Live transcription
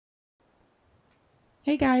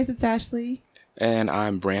Hey guys, it's Ashley. And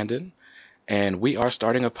I'm Brandon, and we are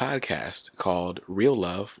starting a podcast called Real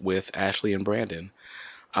Love with Ashley and Brandon.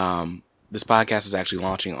 This podcast is actually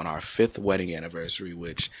launching on our fifth wedding anniversary,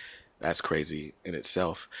 which that's crazy in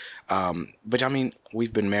itself. But I mean,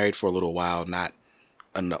 we've been married for a little while, not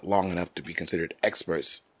long enough to be considered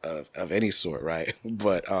experts of any sort, right?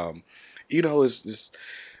 But it's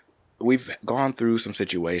we've gone through some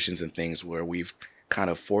situations and things where we've kind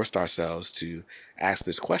of forced ourselves to ask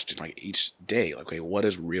this question like each day, like, okay, what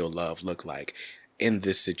does real love look like in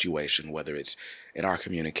this situation, whether it's in our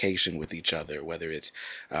communication with each other, whether it's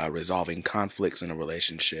resolving conflicts in a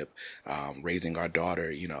relationship, raising our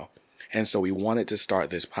daughter, and so we wanted to start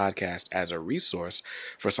this podcast as a resource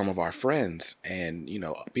for some of our friends and,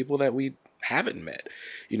 people that we haven't met,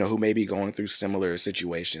 who may be going through similar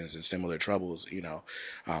situations and similar troubles.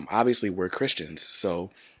 Obviously, we're Christians, so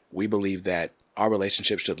we believe that our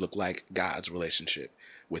relationship should look like God's relationship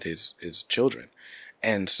with his children.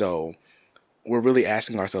 And so we're really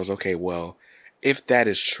asking ourselves, okay, well, if that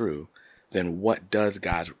is true, then what does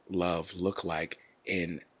God's love look like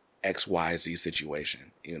in XYZ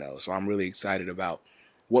situation? So I'm really excited about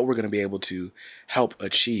what we're going to be able to help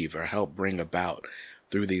achieve or help bring about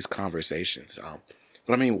through these conversations.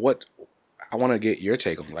 But I mean, what I want to get your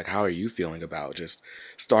take on, like, how are you feeling about just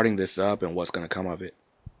starting this up and what's going to come of it?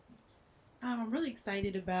 I'm really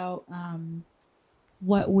excited about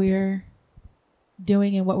what we're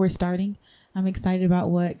doing and what we're starting. I'm excited about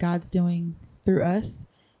what God's doing through us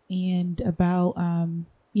and about,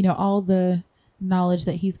 all the knowledge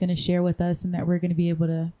that He's going to share with us and that we're going to be able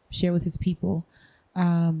to share with His people.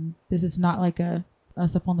 This is not like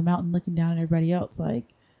us up on the mountain looking down at everybody else, like,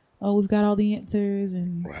 oh, we've got all the answers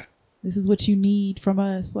and Right. this is what you need from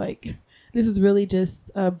us. Like, this is really just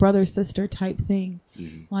a brother sister type thing.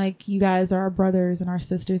 Mm-hmm. Like, you guys are our brothers and our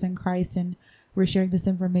sisters in Christ, and we're sharing this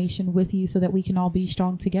information with you so that we can all be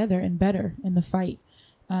strong together and better in the fight.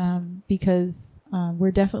 Because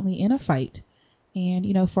we're definitely in a fight,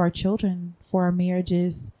 and for our children, for our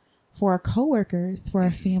marriages, for our coworkers, for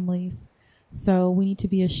our families. So we need to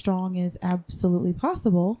be as strong as absolutely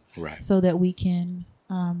possible, Right. so that we can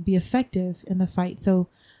be effective in the fight. So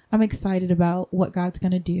I'm excited about what God's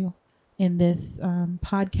going to do in this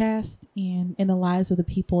podcast and in the lives of the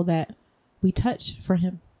people that we touch for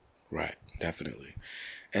Him. Right. Definitely.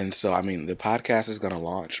 And so, I mean, the podcast is going to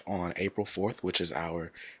launch on April 4th, which is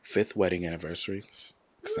our fifth wedding anniversary. It's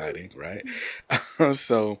exciting, right?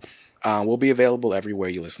 So, we'll be available everywhere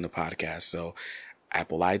you listen to podcasts. So,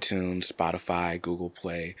 Apple iTunes, Spotify, Google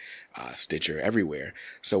Play, Stitcher, everywhere.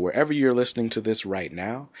 So wherever you're listening to this right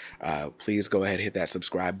now, please go ahead and hit that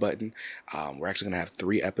subscribe button. We're actually going to have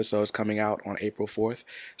 3 episodes coming out on April 4th.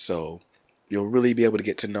 So you'll really be able to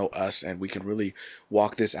get to know us and we can really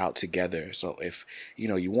walk this out together. So if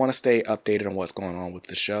you want to stay updated on what's going on with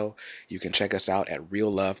the show, you can check us out at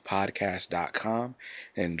reallovepodcast.com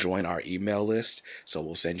and join our email list. So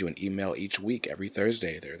we'll send you an email each week. Every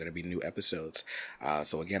Thursday there are going to be new episodes.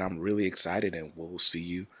 So again, I'm really excited and we'll see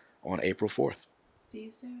you on April 4th. See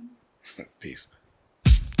you soon. Peace.